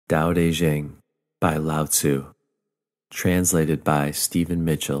Tao Te Ching by Lao Tzu. Translated by Stephen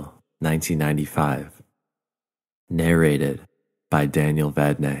Mitchell, 1995. Narrated by Daniel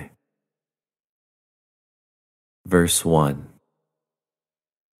Vadnais. Verse 1.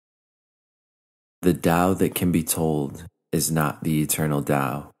 The Tao that can be told is not the eternal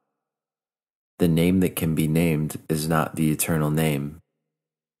Tao. The name that can be named is not the eternal name.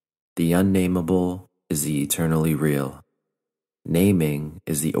 The unnameable is the eternally real. Naming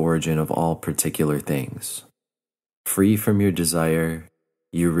is the origin of all particular things. Free from your desire,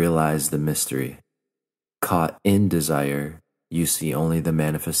 you realize the mystery. Caught in desire, you see only the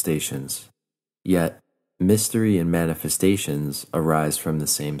manifestations. Yet, mystery and manifestations arise from the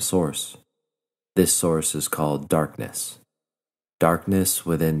same source. This source is called darkness. Darkness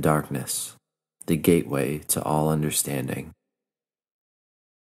within darkness, the gateway to all understanding.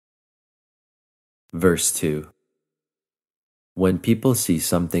 Verse 2. When people see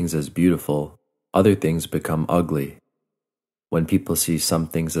some things as beautiful, other things become ugly. When people see some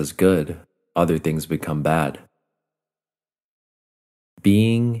things as good, other things become bad.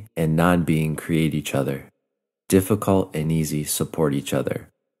 Being and non-being create each other. Difficult and easy support each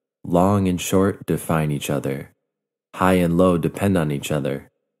other. Long and short define each other. High and low depend on each other.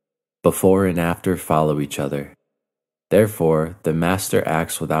 Before and after follow each other. Therefore, the master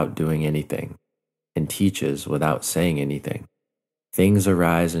acts without doing anything, and teaches without saying anything. Things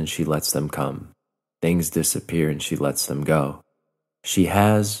arise and she lets them come. Things disappear and she lets them go. She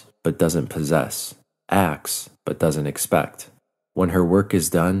has, but doesn't possess. Acts, but doesn't expect. When her work is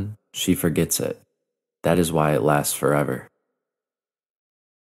done, she forgets it. That is why it lasts forever.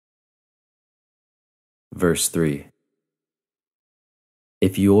 Verse 3.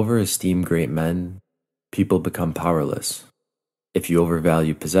 If you overesteem great men, people become powerless. If you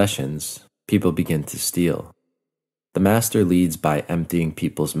overvalue possessions, people begin to steal. The master leads by emptying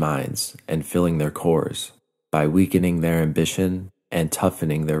people's minds and filling their cores, by weakening their ambition and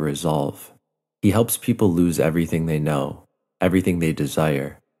toughening their resolve. He helps people lose everything they know, everything they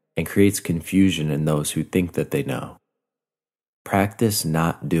desire, and creates confusion in those who think that they know. Practice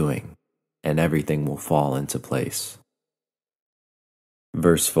not doing, and everything will fall into place.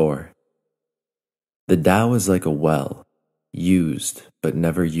 Verse 4. The Tao is like a well, used but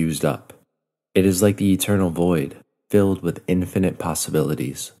never used up. It is like the eternal void, filled with infinite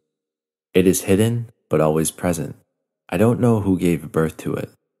possibilities. It is hidden, but always present. I don't know who gave birth to it.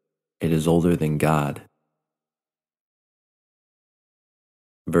 It is older than God.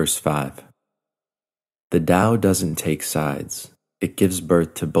 Verse 5. The Tao doesn't take sides. It gives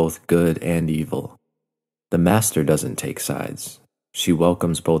birth to both good and evil. The master doesn't take sides. She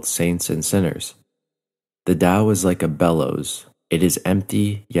welcomes both saints and sinners. The Tao is like a bellows. It is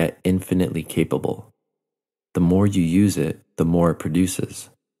empty yet infinitely capable. The more you use it, the more it produces.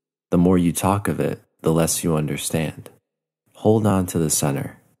 The more you talk of it, the less you understand. Hold on to the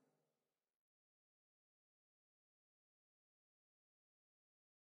center.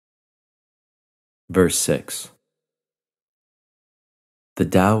 Verse 6. The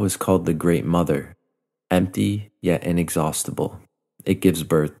Tao is called the Great Mother, empty yet inexhaustible. It gives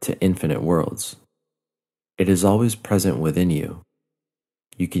birth to infinite worlds. It is always present within you.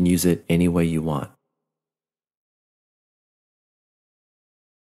 You can use it any way you want.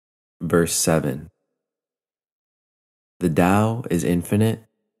 Verse 7. The Tao is infinite,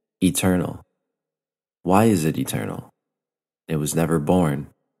 eternal. Why is it eternal? It was never born,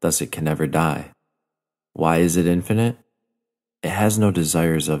 thus it can never die. Why is it infinite? It has no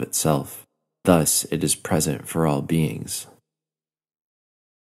desires of itself, thus it is present for all beings.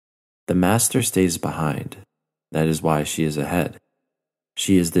 The master stays behind, that is why she is ahead.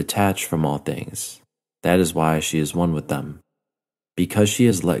 She is detached from all things, that is why she is one with them. Because she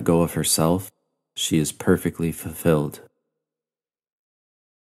has let go of herself, she is perfectly fulfilled.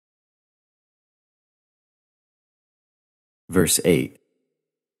 Verse 8.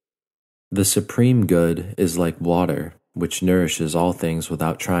 The supreme good is like water, which nourishes all things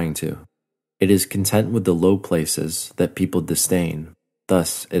without trying to. It is content with the low places that people disdain,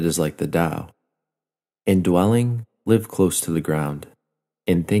 thus it is like the Tao. In dwelling, live close to the ground.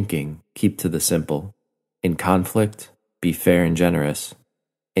 In thinking, keep to the simple. In conflict, be fair and generous.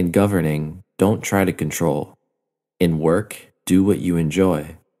 In governing, don't try to control. In work, do what you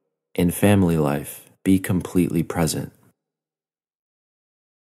enjoy. In family life, be completely present.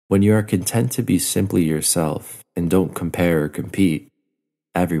 When you are content to be simply yourself and don't compare or compete,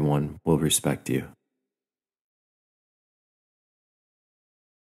 everyone will respect you.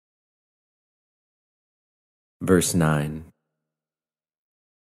 Verse 9.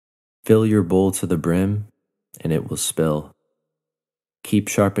 Fill your bowl to the brim, and it will spill. Keep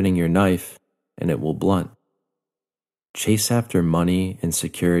sharpening your knife, and it will blunt. Chase after money and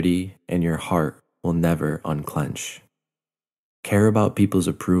security, and your heart will never unclench. Care about people's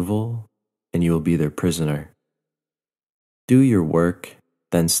approval, and you will be their prisoner. Do your work,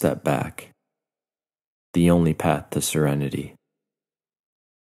 then step back. The only path to serenity.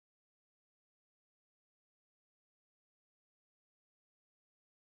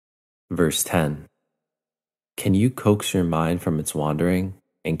 Verse 10. Can you coax your mind from its wandering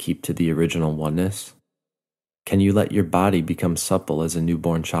and keep to the original oneness? Can you let your body become supple as a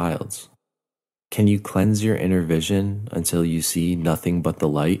newborn child's? Can you cleanse your inner vision until you see nothing but the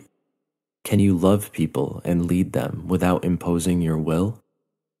light? Can you love people and lead them without imposing your will?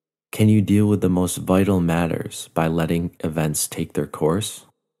 Can you deal with the most vital matters by letting events take their course?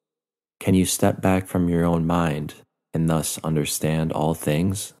 Can you step back from your own mind and thus understand all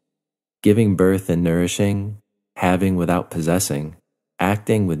things? Giving birth and nourishing, having without possessing,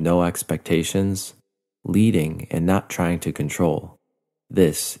 acting with no expectations, leading and not trying to control.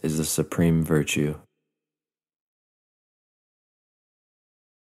 This is the supreme virtue.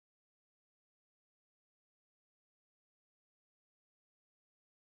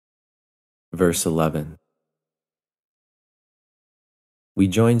 Verse 11. We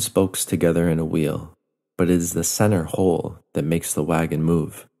join spokes together in a wheel, but it is the center hole that makes the wagon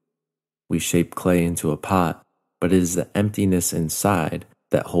move. We shape clay into a pot, but it is the emptiness inside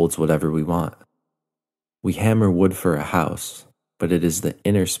that holds whatever we want. We hammer wood for a house, but it is the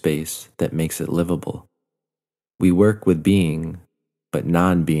inner space that makes it livable. We work with being, but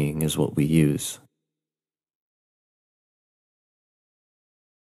non-being is what we use.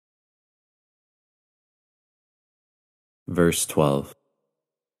 Verse 12.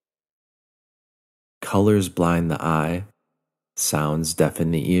 Colors blind the eye, sounds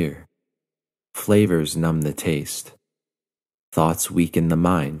deafen the ear, flavors numb the taste, thoughts weaken the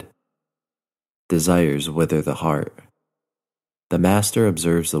mind, desires wither the heart. The master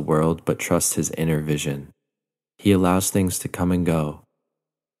observes the world but trusts his inner vision. He allows things to come and go.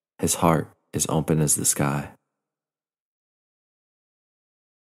 His heart is open as the sky.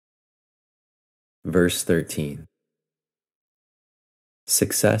 Verse 13.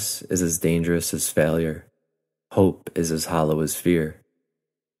 Success is as dangerous as failure. Hope is as hollow as fear.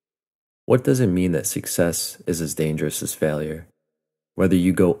 What does it mean that success is as dangerous as failure? Whether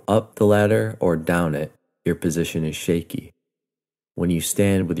you go up the ladder or down it, your position is shaky. When you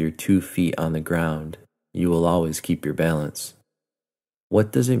stand with your 2 feet on the ground, you will always keep your balance.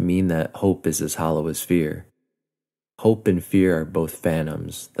 What does it mean that hope is as hollow as fear? Hope and fear are both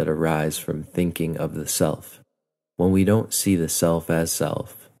phantoms that arise from thinking of the self. When we don't see the self as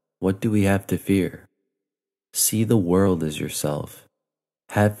self, what do we have to fear? See the world as yourself.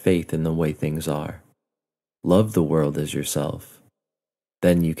 Have faith in the way things are. Love the world as yourself.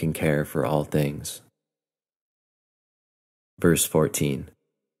 Then you can care for all things. Verse 14.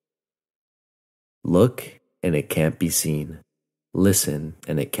 Look, and it can't be seen. Listen,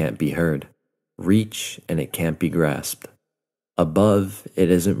 and it can't be heard. Reach, and it can't be grasped. Above, it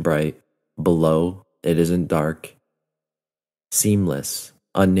isn't bright. Below, it isn't dark. Seamless,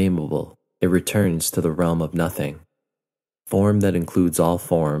 unnameable, it returns to the realm of nothing. Form that includes all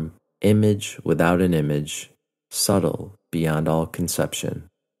form, image without an image, subtle beyond all conception.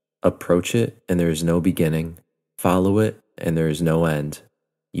 Approach it, and there is no beginning. Follow it, and there is no end.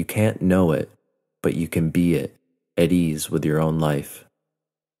 You can't know it, but you can be it, at ease with your own life.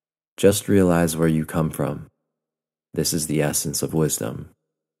 Just realize where you come from. This is the essence of wisdom.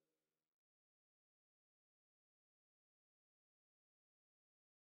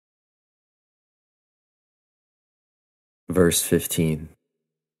 Verse 15.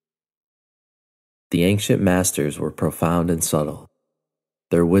 The ancient masters were profound and subtle.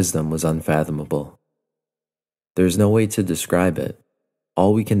 Their wisdom was unfathomable. There's no way to describe it.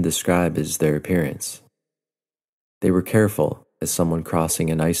 All we can describe is their appearance. They were careful as someone crossing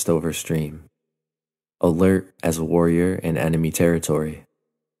an iced-over stream, alert as a warrior in enemy territory,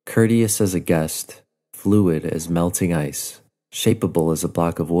 courteous as a guest, fluid as melting ice, shapeable as a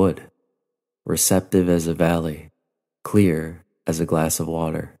block of wood, receptive as a valley, clear as a glass of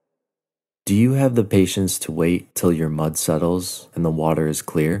water. Do you have the patience to wait till your mud settles and the water is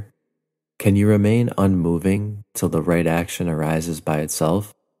clear? Can you remain unmoving till the right action arises by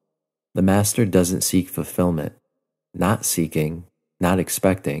itself? The master doesn't seek fulfillment. Not seeking, not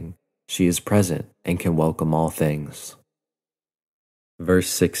expecting, she is present and can welcome all things. Verse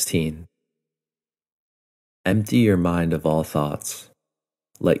 16. Empty your mind of all thoughts.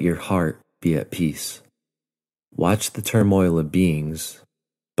 Let your heart be at peace. Watch the turmoil of beings,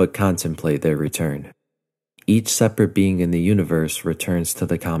 but contemplate their return. Each separate being in the universe returns to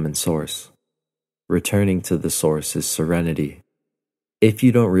the common source. Returning to the source is serenity. If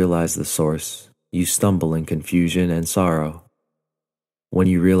you don't realize the source, you stumble in confusion and sorrow. When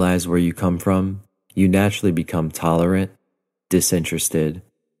you realize where you come from, you naturally become tolerant, disinterested,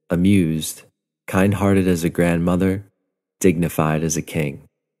 amused, kind-hearted as a grandmother, dignified as a king.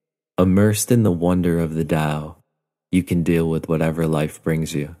 Immersed in the wonder of the Tao, you can deal with whatever life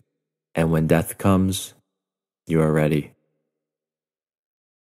brings you. And when death comes, you are ready.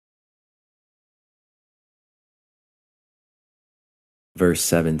 Verse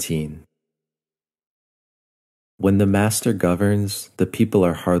 17. When the master governs, the people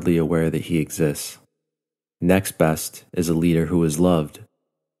are hardly aware that he exists. Next best is a leader who is loved.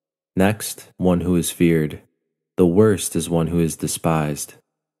 Next, one who is feared. The worst is one who is despised.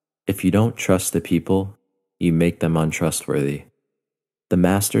 If you don't trust the people, you make them untrustworthy. The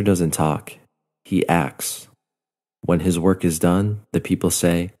master doesn't talk, he acts. When his work is done, the people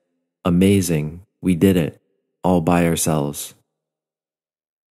say, "Amazing, we did it, all by ourselves."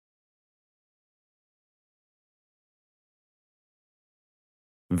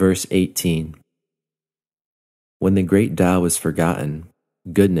 Verse 18. When the great Tao is forgotten,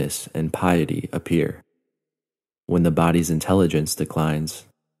 goodness and piety appear. When the body's intelligence declines,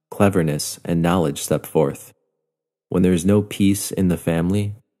 cleverness and knowledge step forth. When there is no peace in the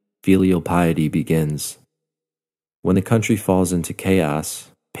family, filial piety begins. When the country falls into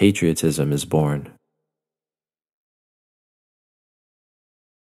chaos, patriotism is born.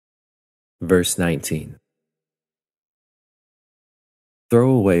 Verse 19.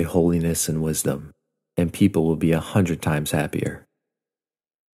 Throw away holiness and wisdom, and people will be 100 times happier.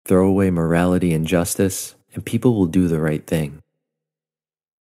 Throw away morality and justice, and people will do the right thing.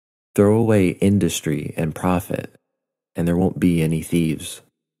 Throw away industry and profit, and there won't be any thieves.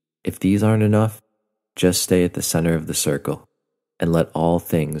 If these aren't enough, just stay at the center of the circle and let all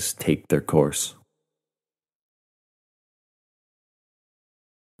things take their course.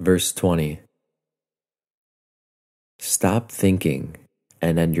 Verse 20. Stop thinking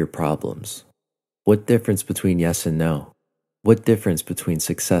and end your problems. What difference between yes and no? What difference between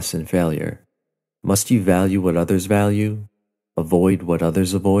success and failure? Must you value what others value? Avoid what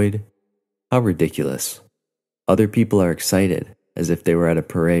others avoid? How ridiculous. Other people are excited as if they were at a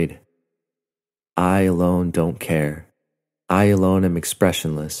parade. I alone don't care. I alone am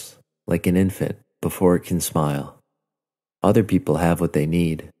expressionless, like an infant before it can smile. Other people have what they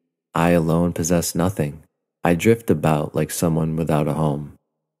need. I alone possess nothing. I drift about like someone without a home.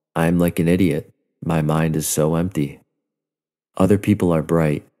 I am like an idiot. My mind is so empty. Other people are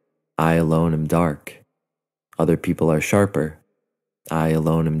bright. I alone am dark. Other people are sharper. I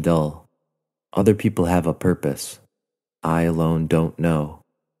alone am dull. Other people have a purpose. I alone don't know.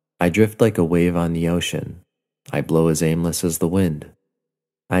 I drift like a wave on the ocean. I blow as aimless as the wind.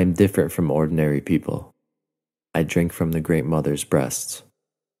 I am different from ordinary people. I drink from the Great Mother's breasts.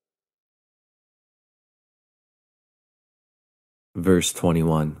 Verse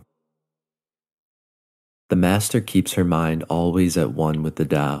 21. The master keeps her mind always at one with the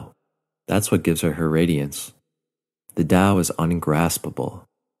Tao. That's what gives her her radiance. The Tao is ungraspable.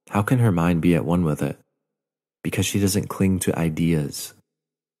 How can her mind be at one with it? Because she doesn't cling to ideas.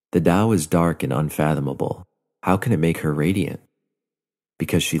 The Tao is dark and unfathomable. How can it make her radiant?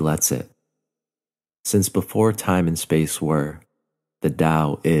 Because she lets it. Since before time and space were, the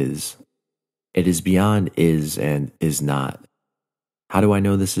Tao is. It is beyond is and is not. How do I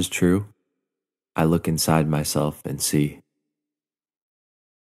know this is true? I look inside myself and see.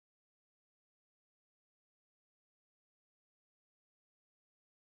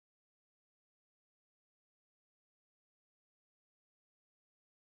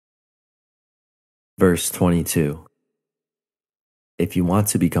 Verse 22. If you want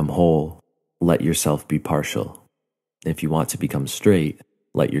to become whole, let yourself be partial. If you want to become straight,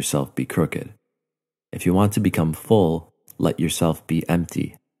 let yourself be crooked. If you want to become full, let yourself be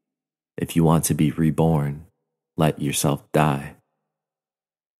empty. If you want to be reborn, let yourself die.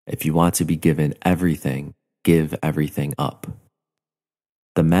 If you want to be given everything, give everything up.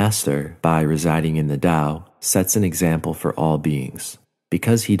 The master, by residing in the Tao, sets an example for all beings.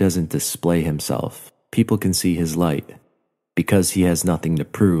 Because he doesn't display himself, people can see his light. Because he has nothing to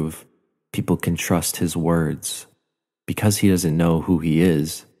prove, people can trust his words. Because he doesn't know who he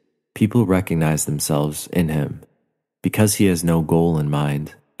is, people recognize themselves in him. Because he has no goal in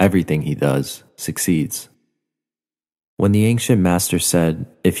mind, everything he does succeeds. When the ancient master said,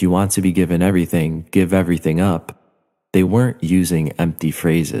 "If you want to be given everything, give everything up," they weren't using empty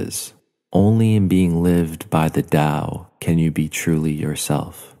phrases. Only in being lived by the Tao can you be truly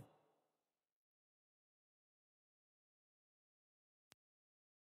yourself.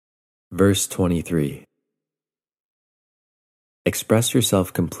 Verse 23. Express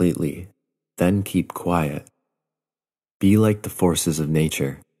yourself completely, then keep quiet. Be like the forces of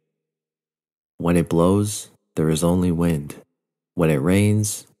nature. When it blows, there is only wind. When it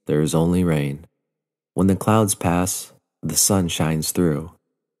rains, there is only rain. When the clouds pass, the sun shines through.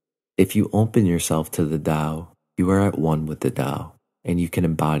 If you open yourself to the Tao, you are at one with the Tao, and you can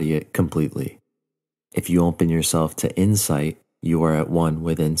embody it completely. If you open yourself to insight, you are at one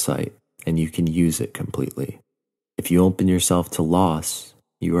with insight, and you can use it completely. If you open yourself to loss,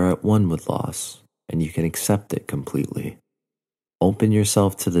 you are at one with loss, and you can accept it completely. Open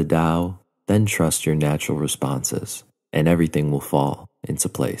yourself to the Tao, then trust your natural responses, and everything will fall into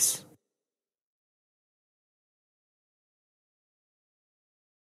place.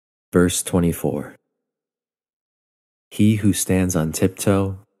 Verse 24. He who stands on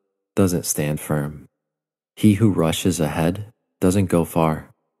tiptoe doesn't stand firm. He who rushes ahead doesn't go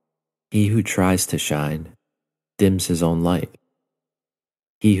far. He who tries to shine dims his own light.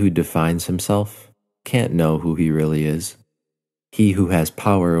 He who defines himself can't know who he really is. He who has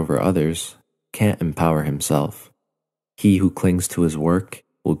power over others can't empower himself. He who clings to his work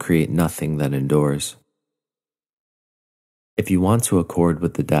will create nothing that endures. If you want to accord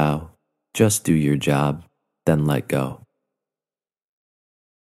with the Tao, just do your job, then let go.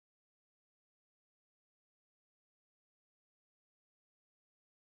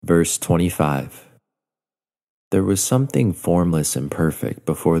 Verse 25. There was something formless and perfect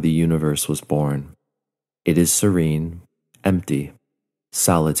before the universe was born. It is serene, empty,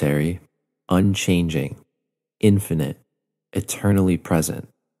 solitary, unchanging, infinite, eternally present.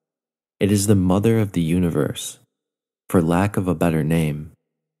 It is the mother of the universe. For lack of a better name,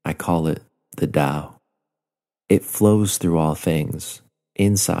 I call it the Tao. It flows through all things,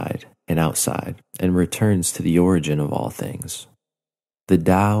 inside and outside, and returns to the origin of all things. The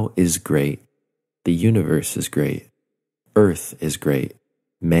Tao is great. The universe is great. Earth is great.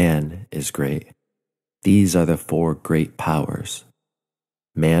 Man is great. These are the four great powers.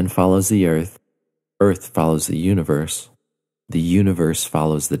 Man follows the earth follows the universe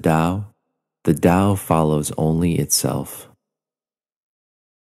follows the Tao follows only itself.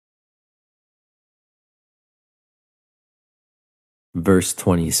 Verse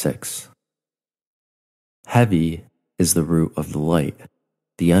 26. Heavy is the root of the light.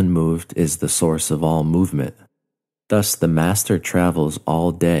 The unmoved is the source of all movement. Thus the master travels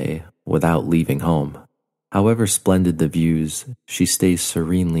all day without leaving home. However splendid the views, she stays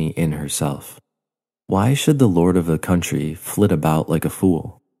serenely in herself. Why should the lord of a country flit about like a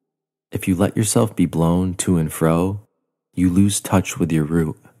fool? If you let yourself be blown to and fro, you lose touch with your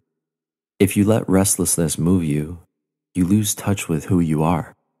root. If you let restlessness move you, you lose touch with who you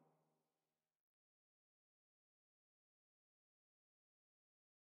are.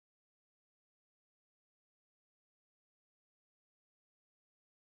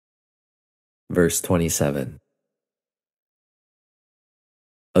 Verse 27.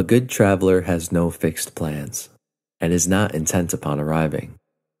 A good traveler has no fixed plans and is not intent upon arriving.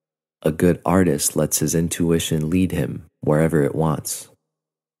 A good artist lets his intuition lead him wherever it wants.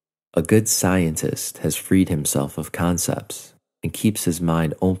 A good scientist has freed himself of concepts and keeps his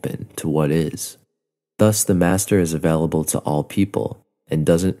mind open to what is. Thus the master is available to all people and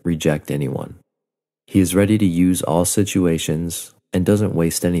doesn't reject anyone. He is ready to use all situations and doesn't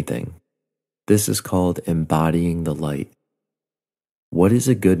waste anything. This is called embodying the light. What is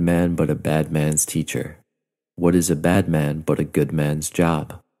a good man but a bad man's teacher? What is a bad man but a good man's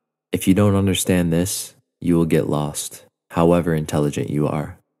job? If you don't understand this, you will get lost, however intelligent you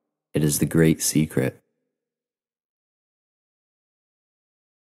are. It is the great secret.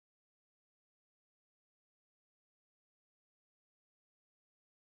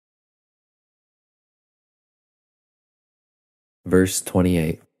 Verse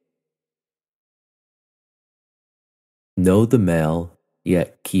 28. Know the male,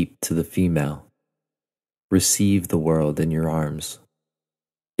 yet keep to the female. Receive the world in your arms.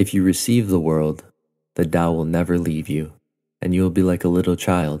 If you receive the world, the Tao will never leave you, and you will be like a little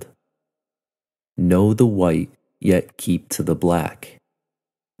child. Know the white, yet keep to the black.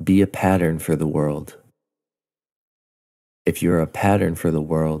 Be a pattern for the world. If you're a pattern for the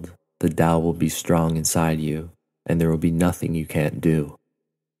world, the Tao will be strong inside you, and there will be nothing you can't do.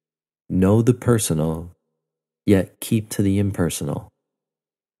 Know the personal, yet keep to the impersonal.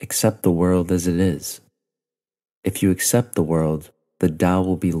 Accept the world as it is. If you accept the world, the Tao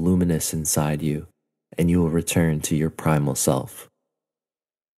will be luminous inside you, and you will return to your primal self.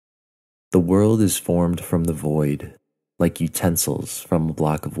 The world is formed from the void, like utensils from a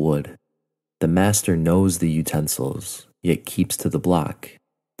block of wood. The master knows the utensils, yet keeps to the block.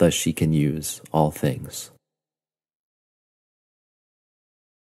 thus she can use all things.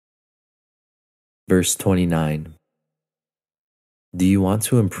 Verse 29. Do you want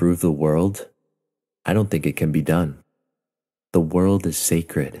to improve the world? I don't think it can be done. The world is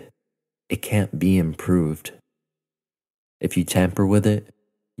sacred. It can't be improved. If you tamper with it,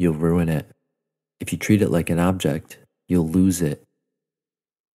 you'll ruin it. If you treat it like an object, you'll lose it.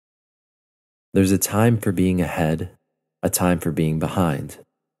 There's a time for being ahead, a time for being behind,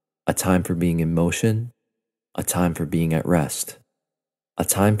 a time for being in motion, a time for being at rest, a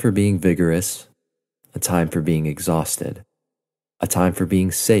time for being vigorous, a time for being exhausted, a time for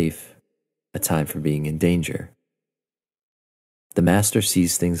being safe, a time for being in danger. The master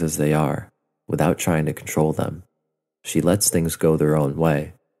sees things as they are, without trying to control them. She lets things go their own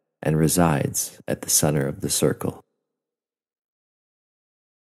way and resides at the center of the circle.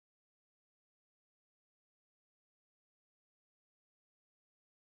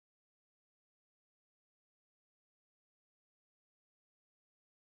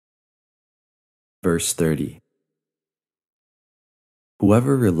 Verse 30.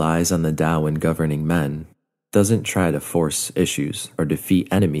 Whoever relies on the Tao in governing men doesn't try to force issues or defeat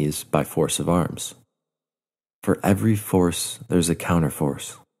enemies by force of arms. For every force, there's a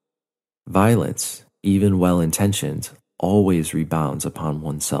counterforce. Violence, even well-intentioned, always rebounds upon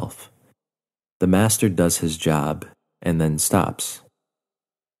oneself. The master does his job and then stops.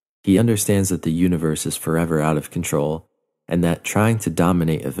 He understands that the universe is forever out of control and that trying to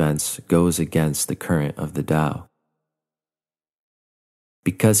dominate events goes against the current of the Tao.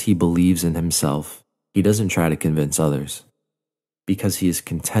 Because he believes in himself, he doesn't try to convince others. Because he is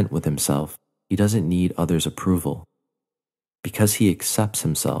content with himself, he doesn't need others' approval. Because he accepts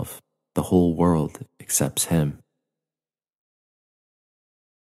himself, the whole world accepts him.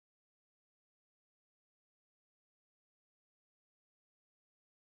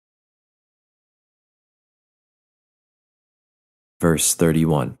 Verse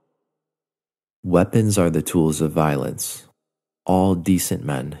 31. Weapons are the tools of violence. All decent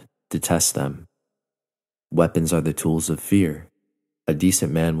men detest them. Weapons are the tools of fear. A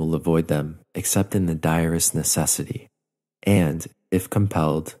decent man will avoid them except in the direst necessity, and, if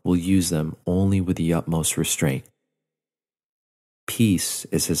compelled, will use them only with the utmost restraint. Peace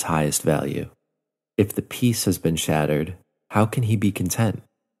is his highest value. If the peace has been shattered, how can he be content?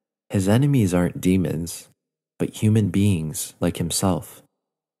 His enemies aren't demons, but human beings like himself.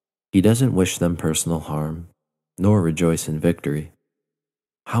 He doesn't wish them personal harm, nor rejoice in victory.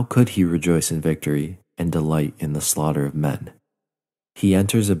 How could he rejoice in victory and delight in the slaughter of men? He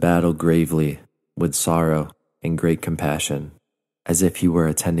enters a battle gravely, with sorrow and great compassion, as if he were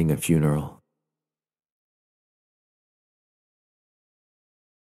attending a funeral.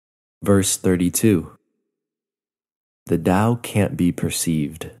 Verse 32. The Tao can't be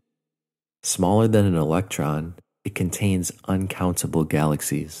perceived. Smaller than an electron, it contains uncountable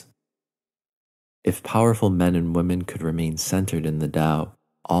galaxies. If powerful men and women could remain centered in the Tao,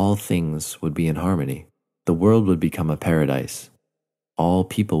 all things would be in harmony. The world would become a paradise. All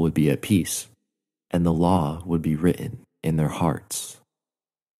people would be at peace, and the law would be written in their hearts.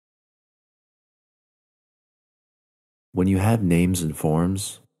 When you have names and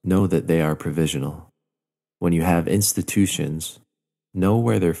forms, know that they are provisional. When you have institutions, know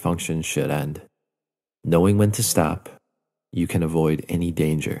where their functions should end. Knowing when to stop, you can avoid any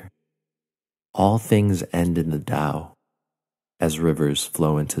danger. All things end in the Tao, as rivers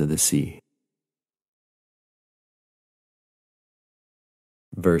flow into the sea.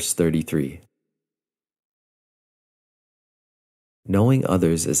 Verse 33. Knowing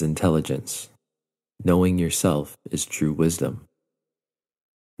others is intelligence. Knowing yourself is true wisdom.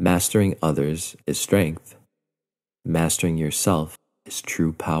 Mastering others is strength. Mastering yourself is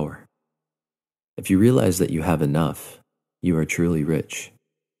true power. If you realize that you have enough, you are truly rich.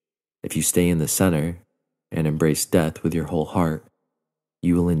 If you stay in the center and embrace death with your whole heart,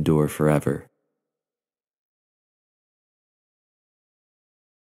 you will endure forever.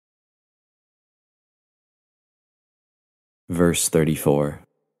 Verse 34.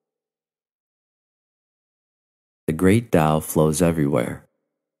 The great Tao flows everywhere.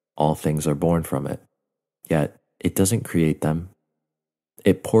 All things are born from it, yet it doesn't create them.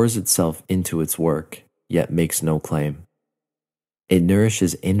 It pours itself into its work, yet makes no claim. It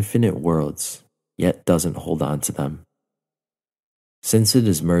nourishes infinite worlds, yet doesn't hold on to them. Since it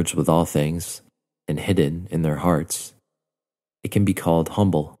is merged with all things and hidden in their hearts, it can be called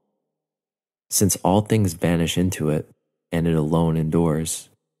humble. Since all things vanish into it, and it alone endures,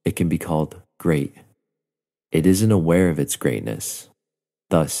 it can be called great. It isn't aware of its greatness,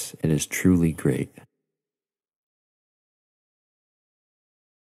 thus it is truly great.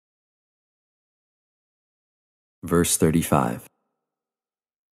 Verse 35.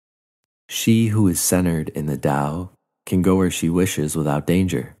 She who is centered in the Tao can go where she wishes without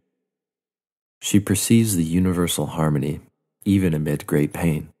danger. She perceives the universal harmony, even amid great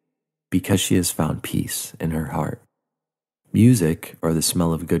pain, because she has found peace in her heart. Music, or the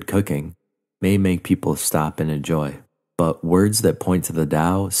smell of good cooking, may make people stop and enjoy, but words that point to the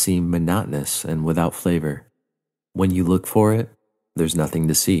Tao seem monotonous and without flavor. When you look for it, there's nothing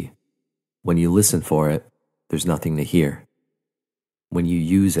to see. When you listen for it, there's nothing to hear. When you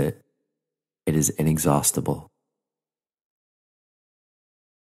use it, it is inexhaustible.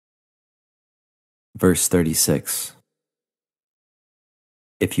 Verse 36.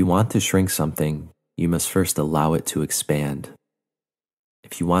 If you want to shrink something, you must first allow it to expand.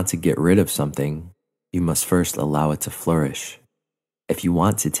 If you want to get rid of something, you must first allow it to flourish. If you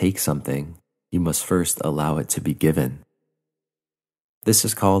want to take something, you must first allow it to be given. This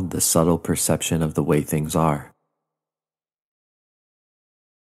is called the subtle perception of the way things are.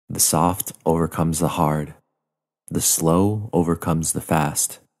 The soft overcomes the hard. The slow overcomes the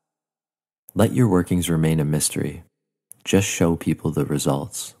fast. Let your workings remain a mystery. Just show people the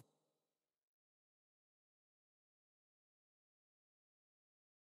results.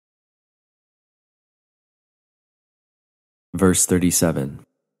 Verse 37.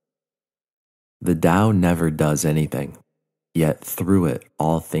 The Tao never does anything, yet through it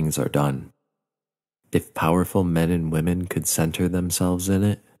all things are done. If powerful men and women could center themselves in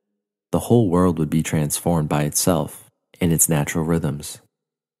it, the whole world would be transformed by itself in its natural rhythms.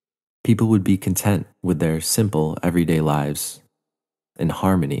 People would be content with their simple, everyday lives, in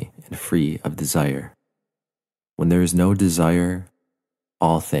harmony and free of desire. When there is no desire,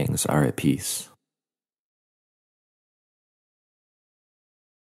 all things are at peace.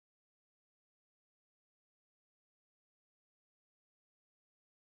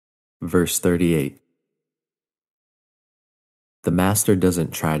 Verse 38. The master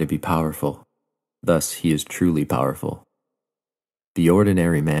doesn't try to be powerful, thus he is truly powerful. The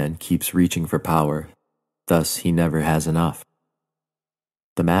ordinary man keeps reaching for power, thus he never has enough.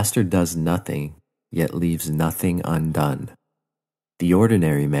 The master does nothing, yet leaves nothing undone. The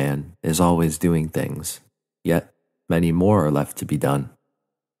ordinary man is always doing things, yet many more are left to be done.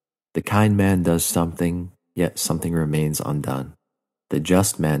 The kind man does something, yet something remains undone. The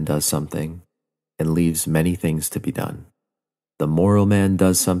just man does something, and leaves many things to be done. The moral man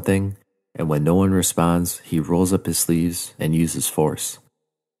does something, and when no one responds, he rolls up his sleeves and uses force.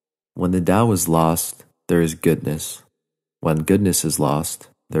 When the Tao is lost, there is goodness. When goodness is lost,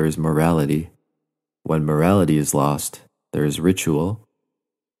 there is morality. When morality is lost, there is ritual.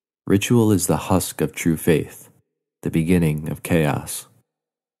 Ritual is the husk of true faith, the beginning of chaos.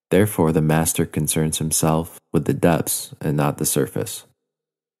 Therefore, the master concerns himself with the depths and not the surface,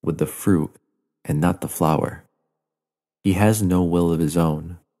 with the fruit and not the flower. He has no will of his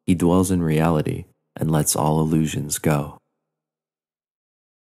own. He dwells in reality and lets all illusions go.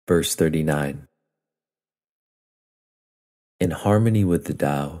 Verse 39. In harmony with the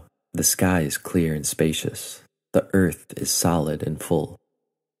Tao, the sky is clear and spacious. The earth is solid and full.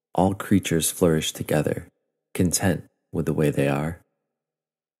 All creatures flourish together, content with the way they are,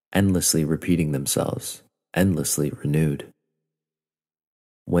 endlessly repeating themselves, endlessly renewed.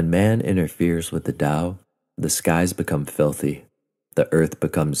 When man interferes with the Tao, the skies become filthy, the earth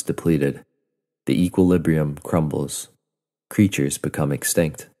becomes depleted, the equilibrium crumbles, creatures become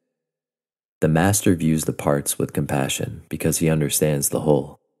extinct. The master views the parts with compassion because he understands the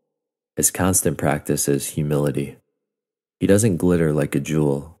whole. His constant practice is humility. He doesn't glitter like a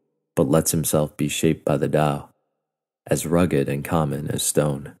jewel, but lets himself be shaped by the Tao, as rugged and common as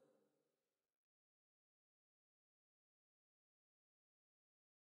stone.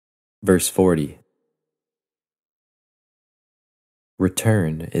 Verse 40.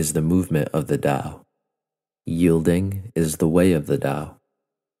 Return is the movement of the Tao. Yielding is the way of the Tao.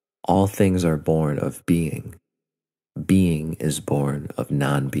 All things are born of being. Being is born of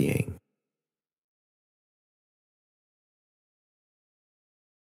non-being.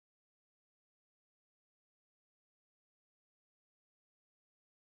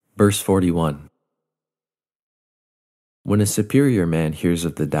 Verse 41. When a superior man hears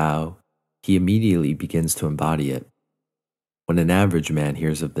of the Tao, he immediately begins to embody it. When an average man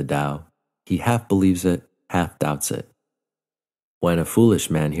hears of the Tao, he half believes it, half doubts it. When a foolish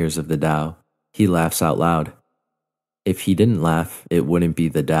man hears of the Tao, he laughs out loud. If he didn't laugh, it wouldn't be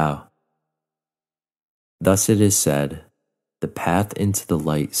the Tao. Thus it is said, the path into the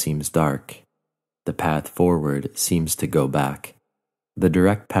light seems dark. The path forward seems to go back. The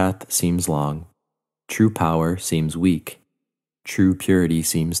direct path seems long. True power seems weak. True purity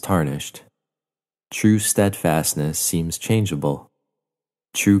seems tarnished. True steadfastness seems changeable.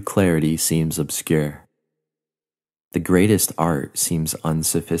 True clarity seems obscure. The greatest art seems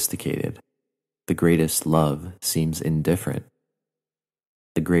unsophisticated. The greatest love seems indifferent.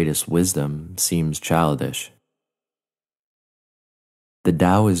 The greatest wisdom seems childish. The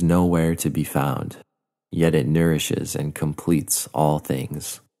Tao is nowhere to be found, yet it nourishes and completes all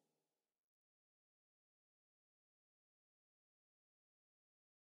things.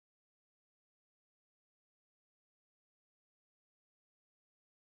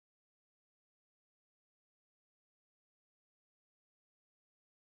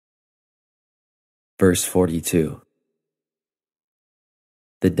 Verse 42.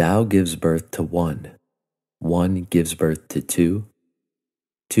 The Tao gives birth to one. One gives birth to two.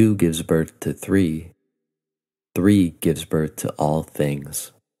 Two gives birth to three. Three gives birth to all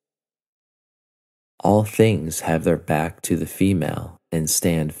things. All things have their back to the female and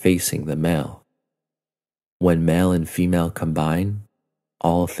stand facing the male. When male and female combine,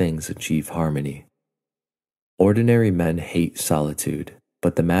 all things achieve harmony. Ordinary men hate solitude,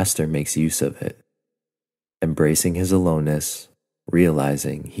 but the master makes use of it, embracing his aloneness,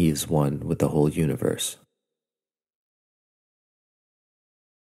 realizing he is one with the whole universe.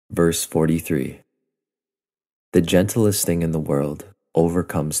 Verse 43. The gentlest thing in the world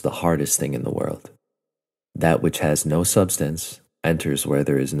overcomes the hardest thing in the world. That which has no substance enters where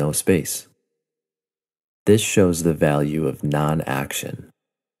there is no space. This shows the value of non-action.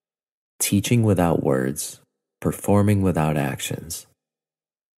 Teaching without words, performing without actions.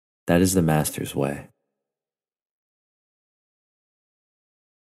 That is the master's way.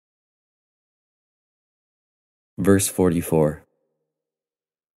 Verse 44.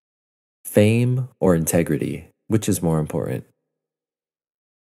 Fame or integrity, which is more important?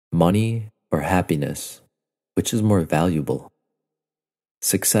 Money or happiness, which is more valuable?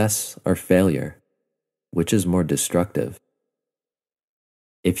 Success or failure, which is more destructive?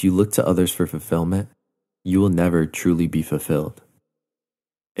 If you look to others for fulfillment, you will never truly be fulfilled.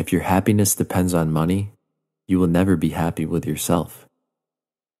 If your happiness depends on money, you will never be happy with yourself.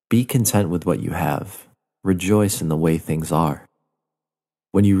 Be content with what you have. Rejoice in the way things are.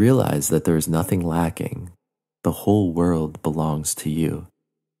 When you realize that there is nothing lacking, the whole world belongs to you.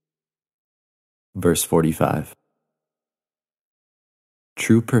 Verse 45.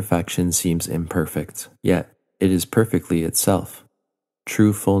 True perfection seems imperfect, yet it is perfectly itself.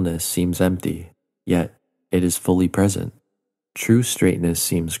 True fullness seems empty, yet it is fully present. True straightness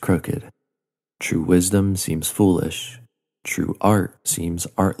seems crooked. True wisdom seems foolish. True art seems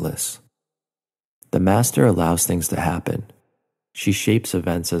artless. The master allows things to happen. She shapes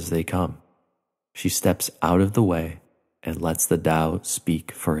events as they come. She steps out of the way and lets the Tao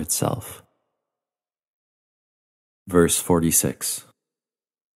speak for itself. Verse 46.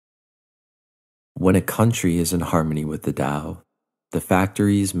 When a country is in harmony with the Tao, the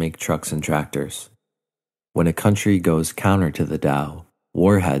factories make trucks and tractors. When a country goes counter to the Tao,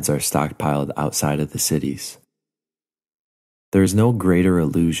 warheads are stockpiled outside of the cities. There is no greater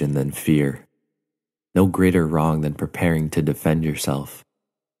illusion than fear. No greater wrong than preparing to defend yourself.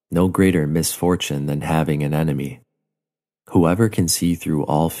 No greater misfortune than having an enemy. Whoever can see through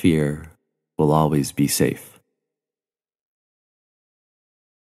all fear will always be safe.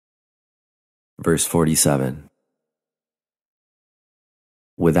 Verse 47.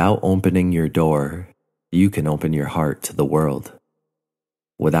 Without opening your door, you can open your heart to the world.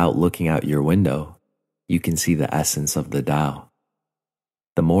 Without looking out your window, you can see the essence of the Tao.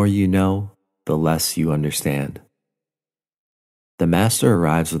 The more you know, the less you understand. The master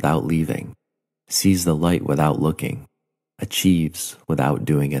arrives without leaving, sees the light without looking, achieves without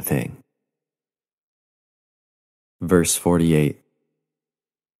doing a thing. Verse 48.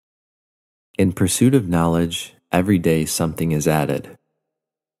 In pursuit of knowledge, every day something is added.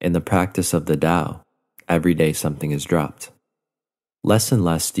 In the practice of the Tao, every day something is dropped. Less and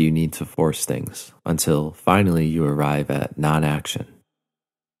less do you need to force things until finally you arrive at non-action.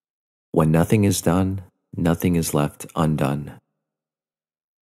 When nothing is done, nothing is left undone.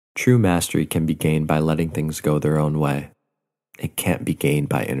 True mastery can be gained by letting things go their own way. It can't be gained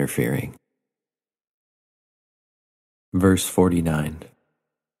by interfering. Verse 49.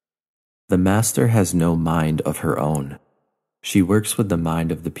 The master has no mind of her own. She works with the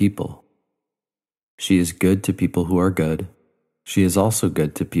mind of the people. She is good to people who are good. She is also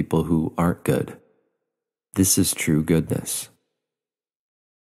good to people who aren't good. This is true goodness.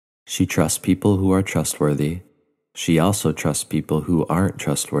 She trusts people who are trustworthy. She also trusts people who aren't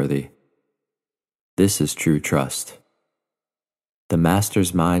trustworthy. This is true trust. The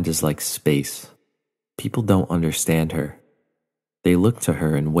master's mind is like space. People don't understand her. They look to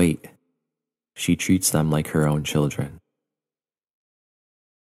her and wait. she treats them like her own children.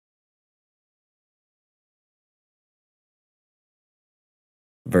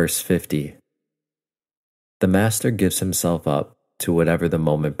 Verse 50. The master gives himself up to whatever the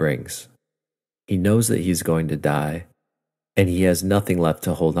moment brings. He knows that he's going to die, and he has nothing left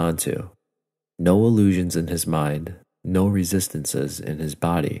to hold on to. No illusions in his mind, no resistances in his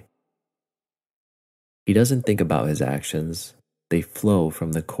body. He doesn't think about his actions, they flow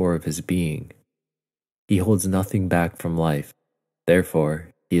from the core of his being. He holds nothing back from life,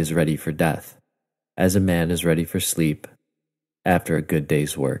 therefore he is ready for death, as a man is ready for sleep after a good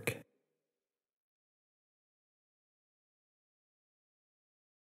day's work.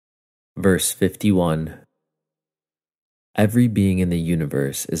 Verse 51. Every being in the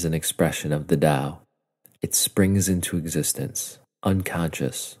universe is an expression of the Tao. It springs into existence,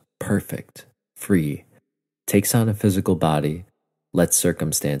 unconscious, perfect, free, takes on a physical body, lets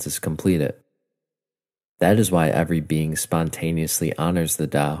circumstances complete it. That is why every being spontaneously honors the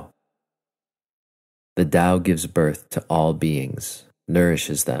Tao. The Tao gives birth to all beings,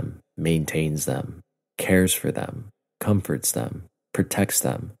 nourishes them, maintains them, cares for them, comforts them, protects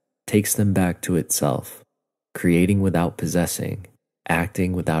them, takes them back to itself, creating without possessing,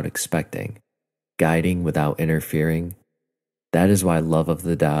 acting without expecting, guiding without interfering. That is why love of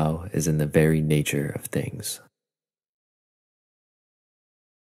the Tao is in the very nature of things.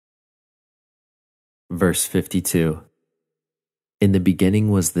 Verse 52. In the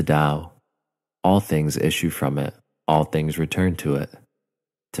beginning was the Tao. All things issue from it, all things return to it.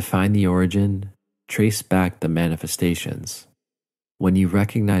 To find the origin, trace back the manifestations. When you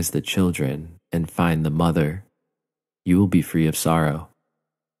recognize the children and find the mother, you will be free of sorrow.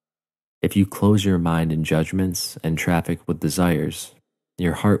 If you close your mind in judgments and traffic with desires,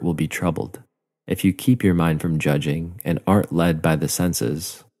 your heart will be troubled. If you keep your mind from judging and aren't led by the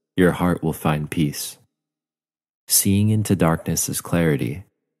senses, your heart will find peace. Seeing into darkness is clarity.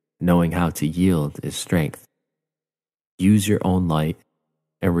 Knowing how to yield is strength. Use your own light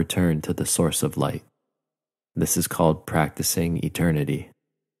and return to the source of light. This is called practicing eternity.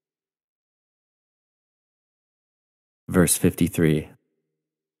 Verse 53.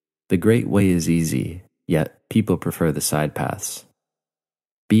 The great way is easy, yet people prefer the side paths.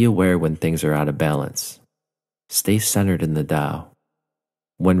 Be aware when things are out of balance. Stay centered in the Tao.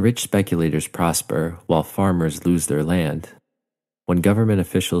 When rich speculators prosper while farmers lose their land, when government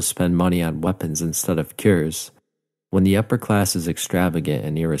officials spend money on weapons instead of cures, when the upper class is extravagant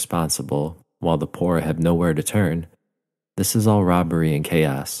and irresponsible while the poor have nowhere to turn, this is all robbery and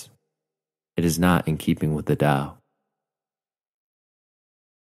chaos. It is not in keeping with the Tao.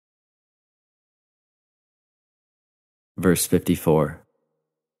 Verse 54.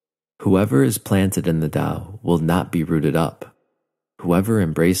 Whoever is planted in the Tao will not be rooted up. Whoever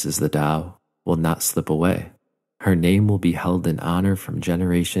embraces the Tao will not slip away. Her name will be held in honor from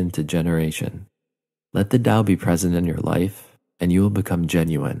generation to generation. Let the Tao be present in your life, and you will become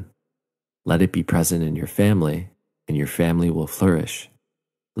genuine. Let it be present in your family, and your family will flourish.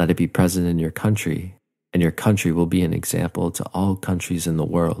 Let it be present in your country, and your country will be an example to all countries in the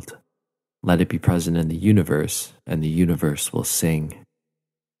world. Let it be present in the universe, and the universe will sing.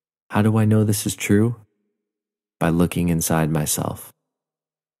 How do I know this is true? By looking inside myself.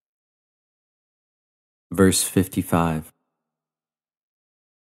 Verse 55.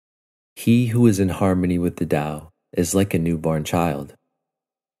 He who is in harmony with the Tao is like a newborn child.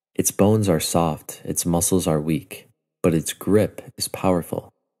 Its bones are soft, its muscles are weak, but its grip is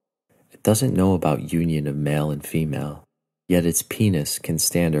powerful. It doesn't know about union of male and female, yet its penis can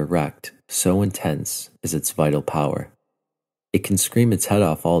stand erect, so intense is its vital power. It can scream its head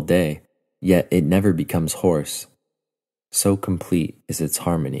off all day, yet it never becomes hoarse. So complete is its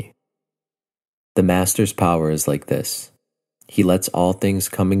harmony. The master's power is like this. He lets all things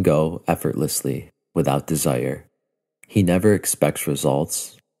come and go effortlessly, without desire. He never expects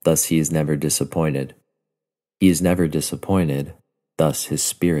results, thus he is never disappointed. He is never disappointed, thus his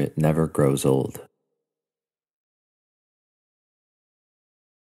spirit never grows old.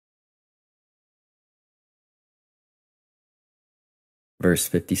 Verse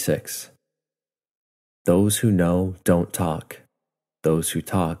 56. Those who know don't talk. Those who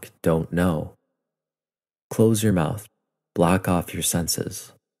talk don't know. Close your mouth, block off your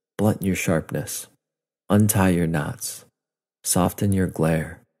senses, blunt your sharpness, untie your knots, soften your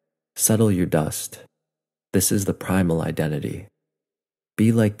glare, settle your dust. This is the primal identity.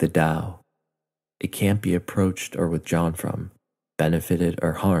 Be like the Tao. It can't be approached or withdrawn from, benefited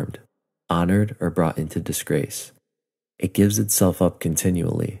or harmed, honored or brought into disgrace. It gives itself up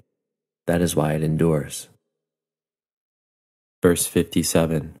continually. That is why it endures. Verse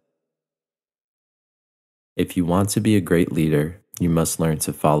 57. If you want to be a great leader, you must learn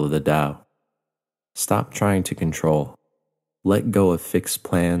to follow the Tao. Stop trying to control. Let go of fixed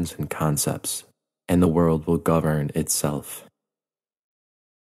plans and concepts, and the world will govern itself.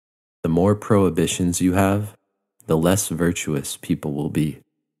 The more prohibitions you have, the less virtuous people will be.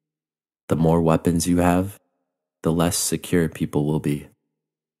 The more weapons you have, the less secure people will be.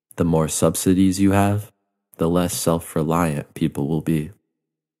 The more subsidies you have, the less self-reliant people will be.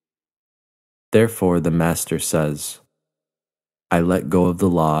 Therefore, the Master says, I let go of the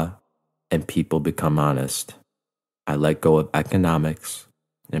law, and people become honest. I let go of economics,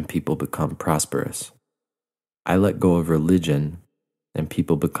 and people become prosperous. I let go of religion, and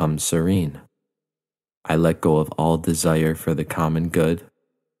people become serene. I let go of all desire for the common good,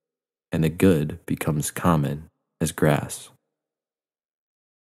 and the good becomes common as grass.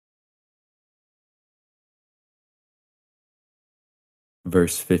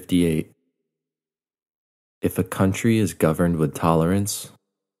 Verse 58. If a country is governed with tolerance,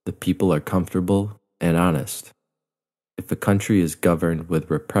 the people are comfortable and honest. If a country is governed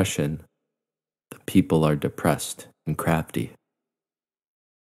with repression, the people are depressed and crafty.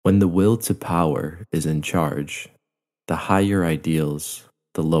 When the will to power is in charge, the higher ideals,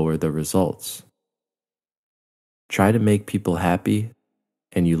 the lower the results. Try to make people happy,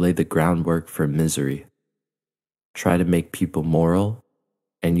 and you lay the groundwork for misery. Try to make people moral,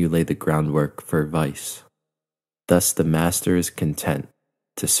 and you lay the groundwork for vice. Thus the Master is content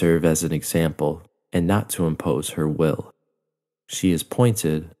to serve as an example and not to impose her will. She is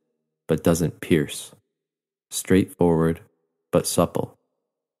pointed, but doesn't pierce, straightforward, but supple,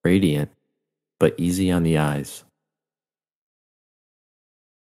 radiant, but easy on the eyes.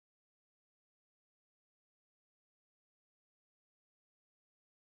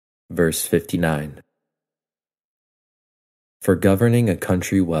 Verse 59. For governing a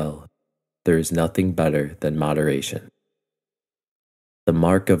country well, there is nothing better than moderation. The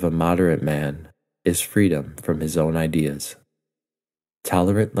mark of a moderate man is freedom from his own ideas.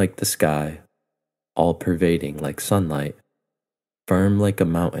 Tolerant like the sky, all-pervading like sunlight, firm like a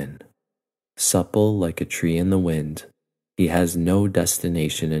mountain, supple like a tree in the wind, he has no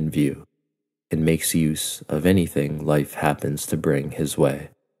destination in view and makes use of anything life happens to bring his way.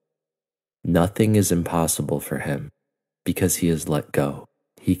 Nothing is impossible for him because he has let go.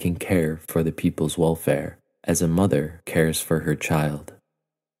 He can care for the people's welfare as a mother cares for her child.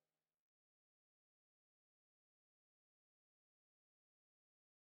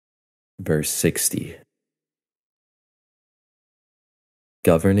 Verse 60.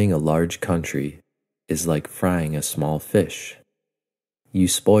 Governing a large country is like frying a small fish. You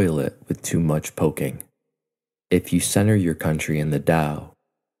spoil it with too much poking. If you center your country in the Tao,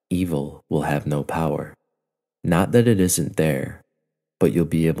 evil will have no power. Not that it isn't there, but you'll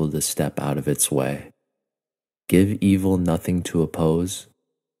be able to step out of its way. Give evil nothing to oppose,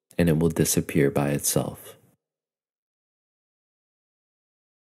 and it will disappear by itself.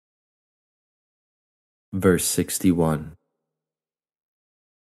 Verse 61.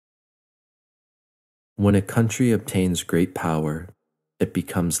 When a country obtains great power, it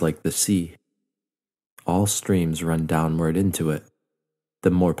becomes like the sea. All streams run downward into it. The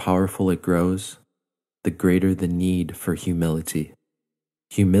more powerful it grows, the greater the need for humility.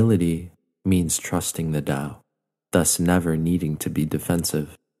 Humility means trusting the Tao, thus never needing to be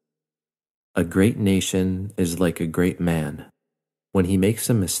defensive. A great nation is like a great man. When he makes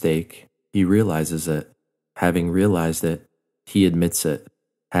a mistake, he realizes it. Having realized it, he admits it.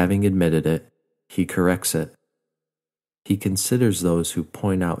 Having admitted it, he corrects it. He considers those who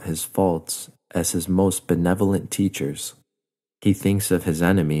point out his faults as his most benevolent teachers. He thinks of his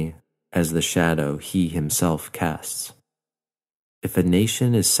enemy as the shadow he himself casts. If a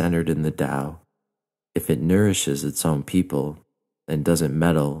nation is centered in the Tao, if it nourishes its own people and doesn't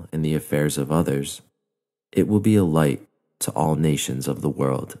meddle in the affairs of others, it will be a light to all nations of the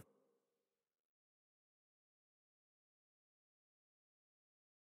world.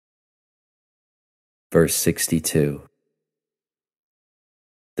 Verse 62.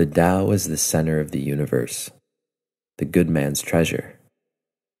 The Tao is the center of the universe, the good man's treasure,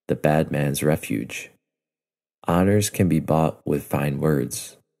 the bad man's refuge. Honors can be bought with fine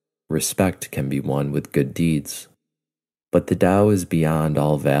words. Respect can be won with good deeds. But the Tao is beyond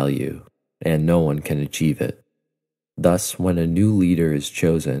all value, and no one can achieve it. Thus, when a new leader is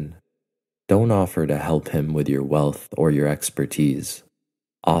chosen, don't offer to help him with your wealth or your expertise.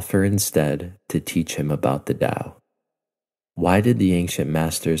 Offer instead to teach him about the Tao. Why did the ancient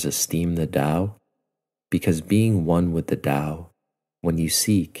masters esteem the Tao? Because being one with the Tao, when you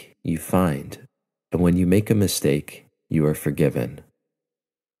seek, you find, and when you make a mistake, you are forgiven.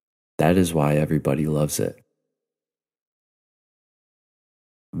 That is why everybody loves it.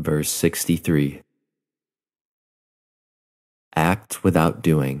 Verse 63. Act without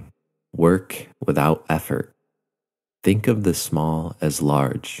doing, work without effort. Think of the small as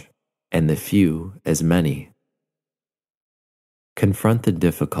large, and the few as many. Confront the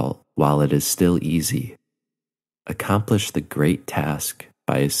difficult while it is still easy. Accomplish the great task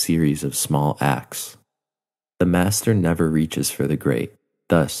by a series of small acts. The master never reaches for the great,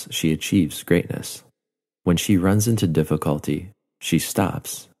 thus she achieves greatness. When she runs into difficulty, she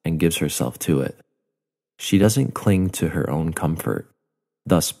stops and gives herself to it. She doesn't cling to her own comfort,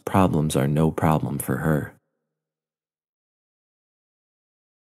 thus problems are no problem for her.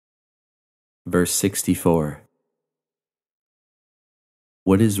 Verse 64.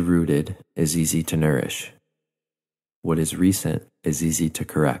 What is rooted is easy to nourish. What is recent is easy to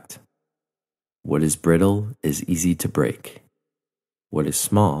correct. What is brittle is easy to break. What is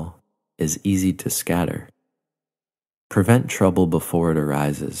small is easy to scatter. Prevent trouble before it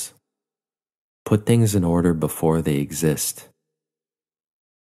arises. Put things in order before they exist.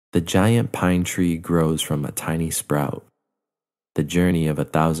 The giant pine tree grows from a tiny sprout. The journey of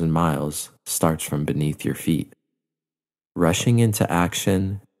 1,000 miles starts from beneath your feet. Rushing into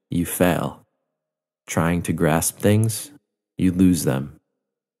action, you fail. Trying to grasp things, you lose them.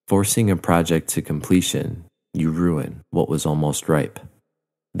 Forcing a project to completion, you ruin what was almost ripe.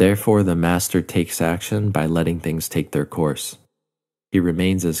 Therefore, the master takes action by letting things take their course. He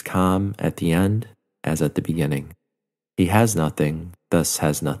remains as calm at the end as at the beginning. He has nothing, thus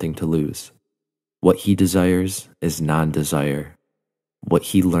has nothing to lose. What he desires is non-desire. What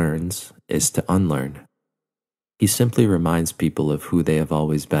he learns is to unlearn. He simply reminds people of who they have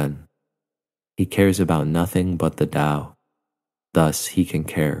always been. He cares about nothing but the Tao. Thus, he can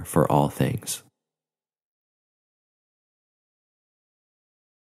care for all things.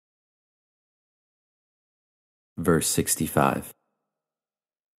 Verse 65.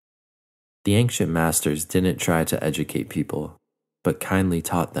 The ancient masters didn't try to educate people, but kindly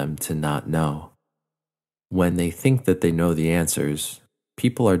taught them to not know. When they think that they know the answers,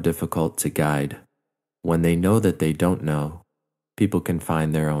 people are difficult to guide. When they know that they don't know, people can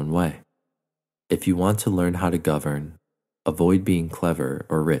find their own way. If you want to learn how to govern, avoid being clever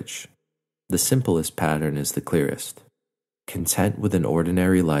or rich. The simplest pattern is the clearest. Content with an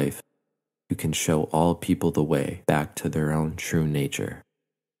ordinary life, you can show all people the way back to their own true nature.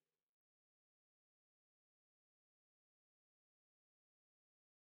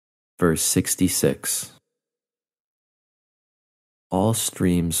 Verse 66. All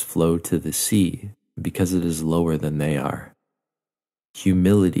streams flow to the sea because it is lower than they are.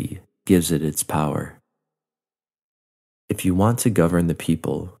 Humility gives it its power. If you want to govern the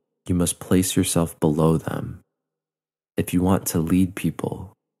people, you must place yourself below them. If you want to lead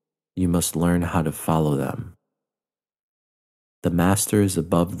people, you must learn how to follow them. The master is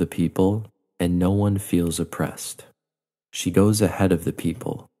above the people, and no one feels oppressed. She goes ahead of the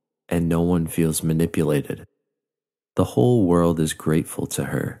people, and no one feels manipulated. The whole world is grateful to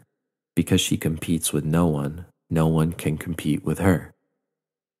her. Because she competes with no one can compete with her.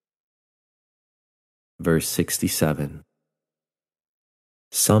 Verse 67.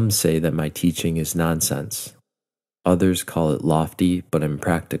 Some say that my teaching is nonsense. Others call it lofty but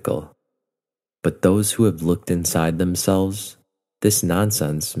impractical. But those who have looked inside themselves, this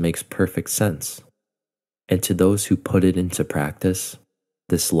nonsense makes perfect sense. And to those who put it into practice,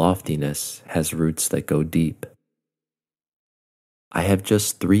 this loftiness has roots that go deep. I have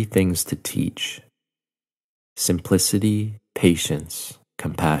just 3 things to teach: simplicity, patience,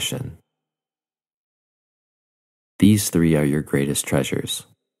 compassion. These 3 are your greatest treasures.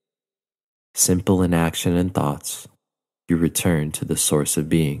 Simple in action and thoughts, you return to the source of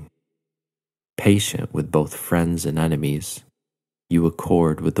being. Patient with both friends and enemies, you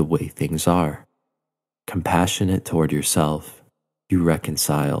accord with the way things are. Compassionate toward yourself, you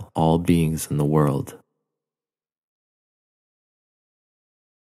reconcile all beings in the world.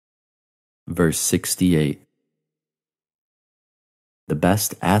 Verse 68. The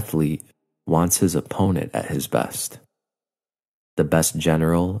best athlete wants his opponent at his best. The best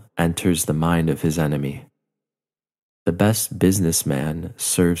general enters the mind of his enemy. The best businessman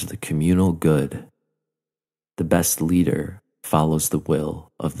serves the communal good. The best leader follows the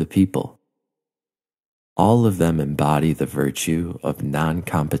will of the people. All of them embody the virtue of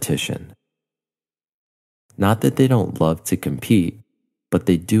non-competition. Not that they don't love to compete, but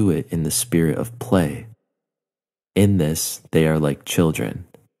they do it in the spirit of play. In this, they are like children,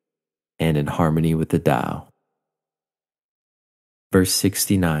 and in harmony with the Tao. Verse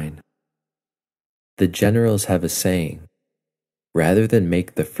 69. The generals have a saying, rather than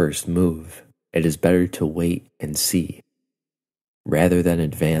make the first move, it is better to wait and see. Rather than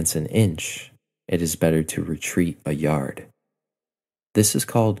advance an inch, it is better to retreat a yard. This is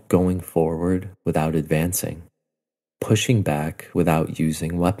called going forward without advancing, pushing back without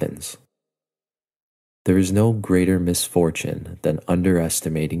using weapons. There is no greater misfortune than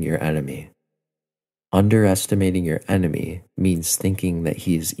underestimating your enemy. Underestimating your enemy means thinking that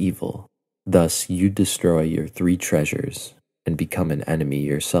he is evil. Thus, you destroy your 3 treasures and become an enemy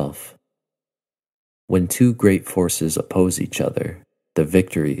yourself. When 2 great forces oppose each other, the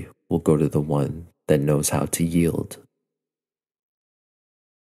victory will go to the one that knows how to yield.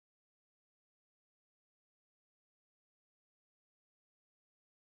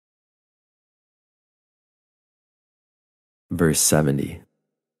 Verse 70.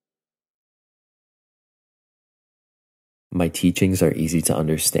 My teachings are easy to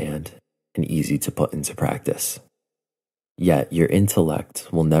understand and easy to put into practice. Yet your intellect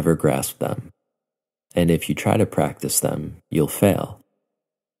will never grasp them, and if you try to practice them, you'll fail.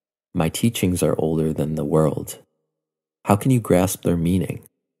 My teachings are older than the world. How can you grasp their meaning?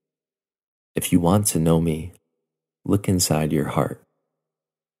 If you want to know me, look inside your heart.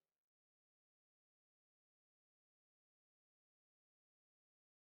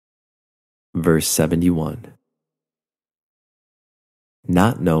 Verse 71.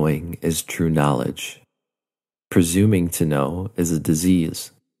 Not knowing is true knowledge. Presuming to know is a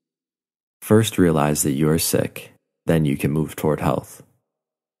disease. First realize that you are sick, then you can move toward health.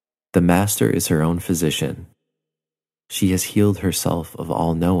 The master is her own physician. She has healed herself of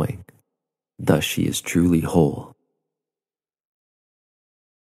all knowing, thus she is truly whole.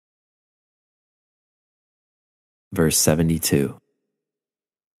 Verse 72.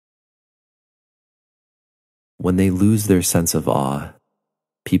 When they lose their sense of awe,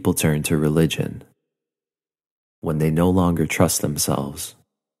 people turn to religion. When they no longer trust themselves,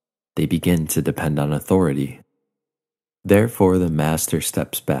 they begin to depend on authority. Therefore, the master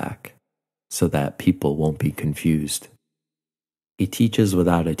steps back so that people won't be confused. He teaches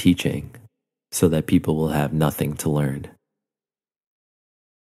without a teaching so that people will have nothing to learn.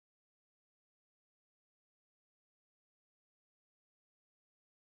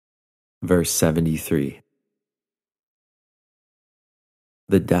 Verse 73.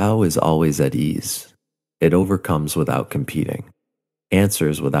 The Tao is always at ease. It overcomes without competing,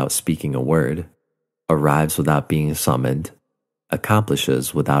 answers without speaking a word, arrives without being summoned,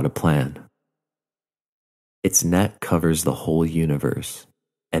 accomplishes without a plan. Its net covers the whole universe,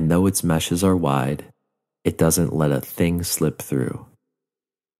 and though its meshes are wide, it doesn't let a thing slip through.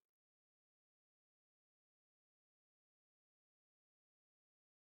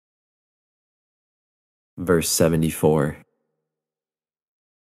 Verse 74.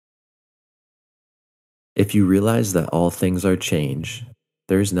 If you realize that all things are change,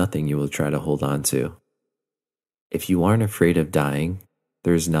 there is nothing you will try to hold on to. If you aren't afraid of dying,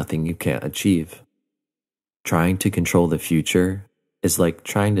 there is nothing you can't achieve. Trying to control the future is like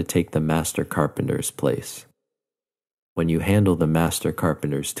trying to take the master carpenter's place. When you handle the master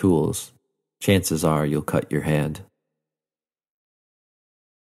carpenter's tools, chances are you'll cut your hand.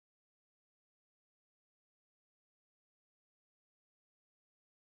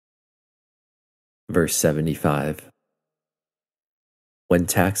 Verse 75. When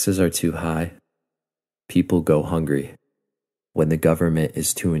taxes are too high, people go hungry. When the government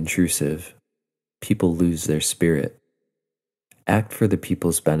is too intrusive, people lose their spirit. Act for the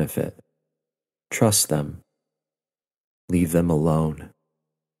people's benefit. Trust them. Leave them alone.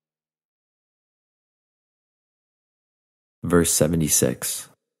 Verse 76.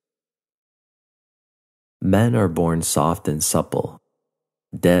 Men are born soft and supple.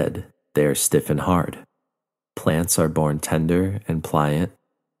 Dead, they are stiff and hard. Plants are born tender and pliant.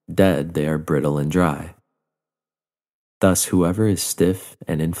 Dead, they are brittle and dry. Thus, whoever is stiff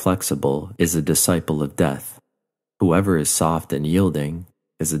and inflexible is a disciple of death. Whoever is soft and yielding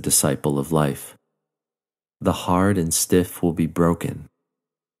is a disciple of life. The hard and stiff will be broken.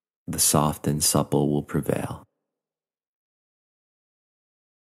 The soft and supple will prevail.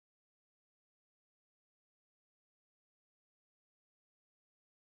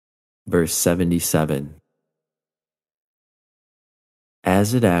 Verse 77.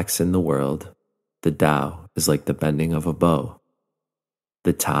 As it acts in the world, the Tao is like the bending of a bow.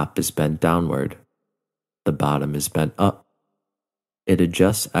 The top is bent downward. The bottom is bent up. It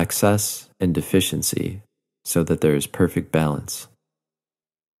adjusts excess and deficiency so that there is perfect balance.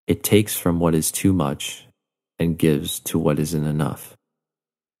 It takes from what is too much and gives to what isn't enough.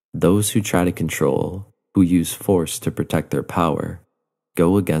 Those who try to control, who use force to protect their power,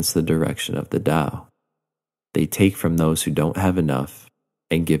 go against the direction of the Tao. They take from those who don't have enough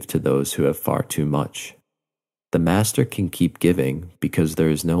and give to those who have far too much. The master can keep giving because there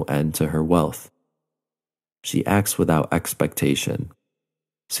is no end to her wealth. She acts without expectation,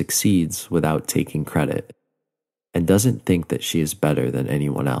 succeeds without taking credit, and doesn't think that she is better than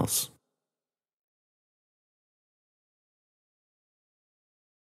anyone else.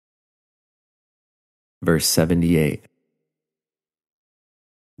 Verse 78.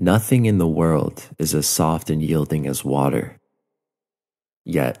 Nothing in the world is as soft and yielding as water.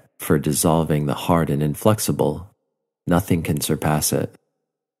 Yet, for dissolving the hard and inflexible, nothing can surpass it.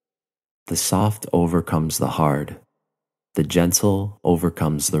 The soft overcomes the hard. The gentle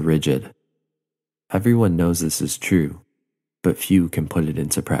overcomes the rigid. Everyone knows this is true, but few can put it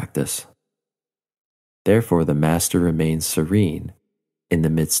into practice. Therefore, the master remains serene in the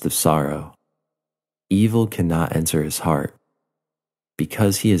midst of sorrow. Evil cannot enter his heart.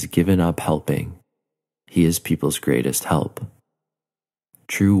 Because he has given up helping, he is people's greatest help.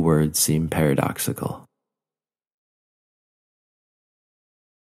 True words seem paradoxical.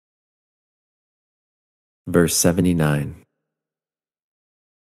 Verse 79.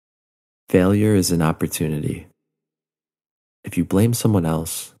 Failure is an opportunity. If you blame someone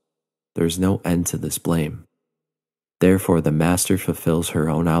else, there is no end to this blame. Therefore, the master fulfills her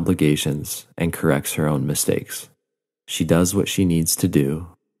own obligations and corrects her own mistakes. She does what she needs to do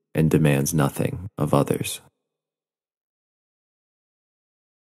and demands nothing of others.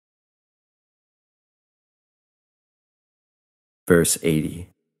 Verse 80.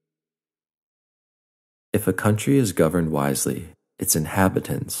 If a country is governed wisely, its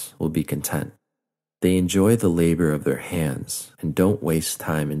inhabitants will be content. They enjoy the labor of their hands and don't waste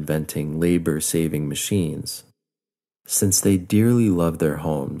time inventing labor-saving machines. Since they dearly love their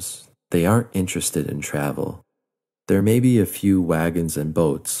homes, they aren't interested in travel. There may be a few wagons and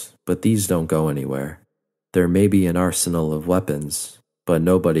boats, but these don't go anywhere. There may be an arsenal of weapons, but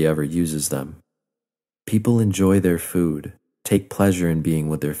nobody ever uses them. People enjoy their food, take pleasure in being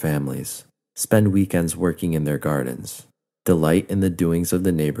with their families, spend weekends working in their gardens, delight in the doings of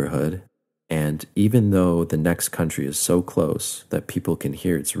the neighborhood, and even though the next country is so close that people can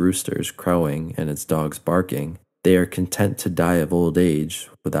hear its roosters crowing and its dogs barking, they are content to die of old age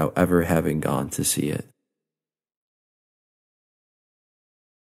without ever having gone to see it.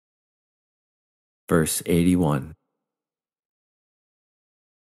 Verse 81.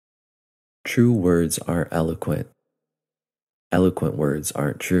 True words aren't eloquent. Eloquent words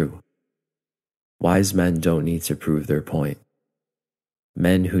aren't true. Wise men don't need to prove their point.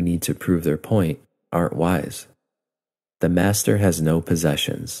 Men who need to prove their point aren't wise. The master has no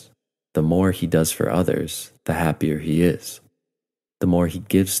possessions. The more he does for others, the happier he is. The more he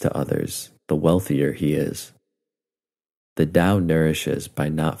gives to others, the wealthier he is. The Tao nourishes by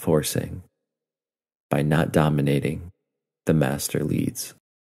not forcing. By not dominating, the master leads.